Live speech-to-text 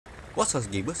What's up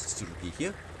gamers, Suzuki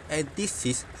here, and this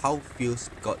is how Fuze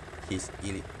got his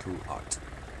Elite 2 art.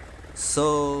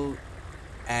 So,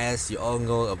 as you all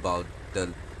know about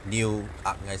the new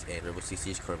Arknights and Rainbow Six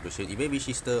Siege collaboration event, which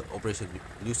is the Operation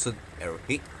Lucent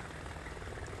Arrowhead.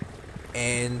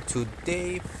 And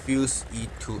today, Fuze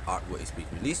E2 artwork is being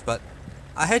released, but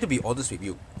I had to be honest with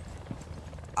you.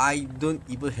 I don't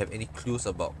even have any clues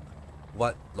about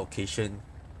what location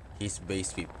he's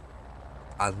based with.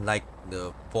 Unlike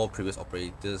the 4 previous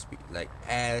operators like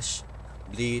Ash,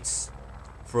 Blitz,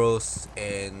 Frost,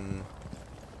 and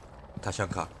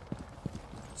Tashanka.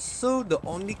 So the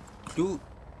only clue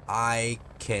I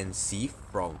can see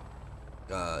from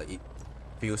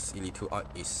Fuze Elite 2 art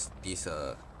is this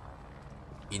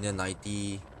inner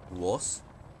 90 walls.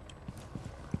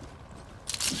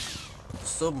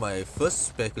 So my first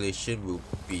speculation will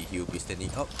be he'll be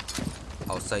standing up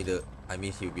outside the,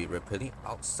 he'll be rappelling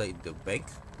outside the bank,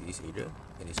 this area,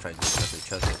 and he's trying to catch a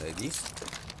chance like this.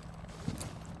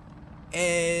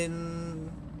 And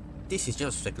this is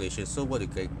just speculation, so what do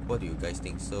you guys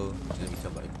think? So let me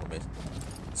tell my comments.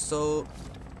 So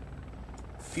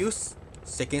Fuze's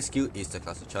second skill is the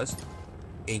cluster charge.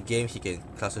 In game he can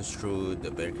cluster through the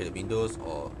barricaded windows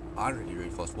or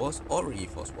unreinforced walls or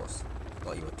reinforced walls,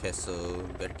 or even castle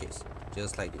barricades,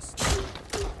 just like this.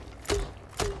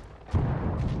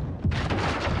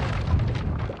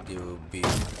 There will be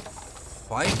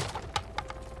 5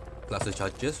 cluster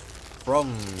charges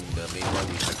from the main one,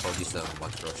 which I call this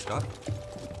matryoshka.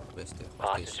 Where's the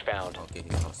hostage? Found. Okay,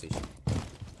 he's hostage.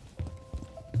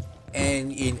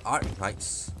 And in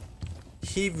Arknights,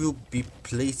 he will be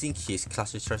placing his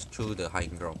cluster charge through the high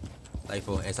ground. Like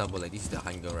for example, like this is the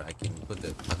high ground, right? I can put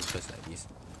the cluster charge like this,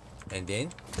 and then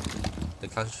the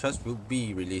cluster charge will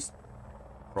be released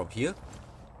from here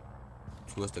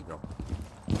towards the ground.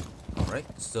 Alright,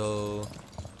 so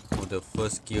for the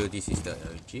first skill, this is the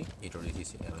LNG.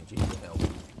 Introduces LNG.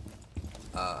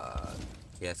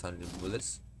 He has 100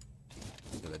 bullets.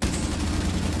 Look at this.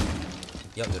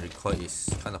 Yep, the recoil is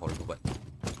kind of horrible, but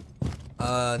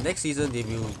next season they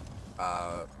will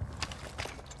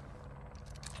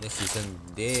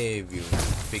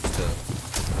fix the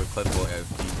recoil for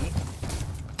LPG,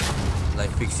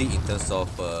 like fixing in terms of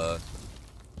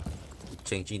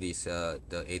changing this the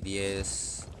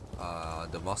ADS,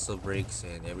 the muscle brakes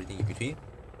and everything in between.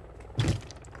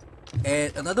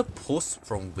 And another post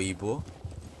from Weibo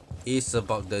is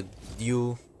about the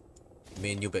new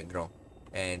menu background,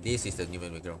 and this is the new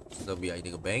menu background. So we are in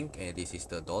a bank, and this is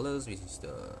the dollars, which is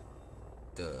the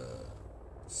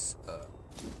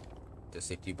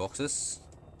safety boxes.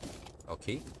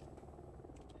 Okay,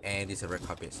 and this is a red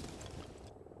carpet,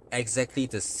 exactly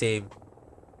the same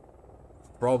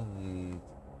from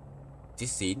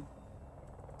this scene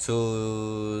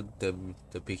to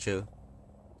the picture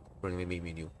from the main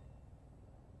menu.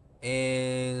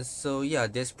 And so yeah,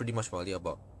 that's pretty much about it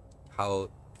about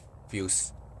how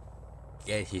Fuze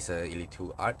get his Elite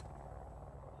 2 art.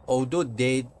 Although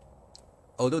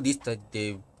this time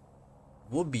there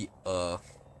would be an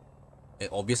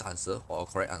obvious answer or a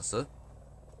correct answer,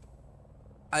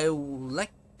 I would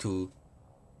like to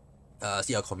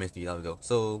see our comments down below.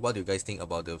 So what do you guys think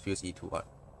about the Fuze E2 art?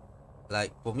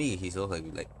 Like for me, he's also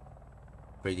like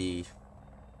pretty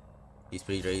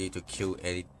ready to kill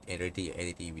anything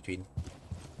in between.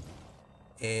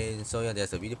 And so yeah,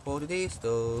 that's the video for today.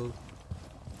 So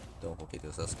don't forget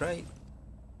to subscribe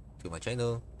to my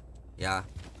channel. Yeah,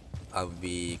 I'll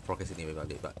be procrastinating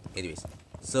about it, but anyways,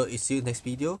 so it's see you next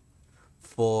video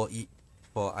for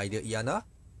either Iana,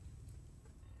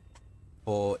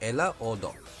 for Ella or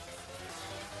Doc.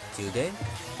 Till then,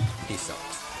 peace out.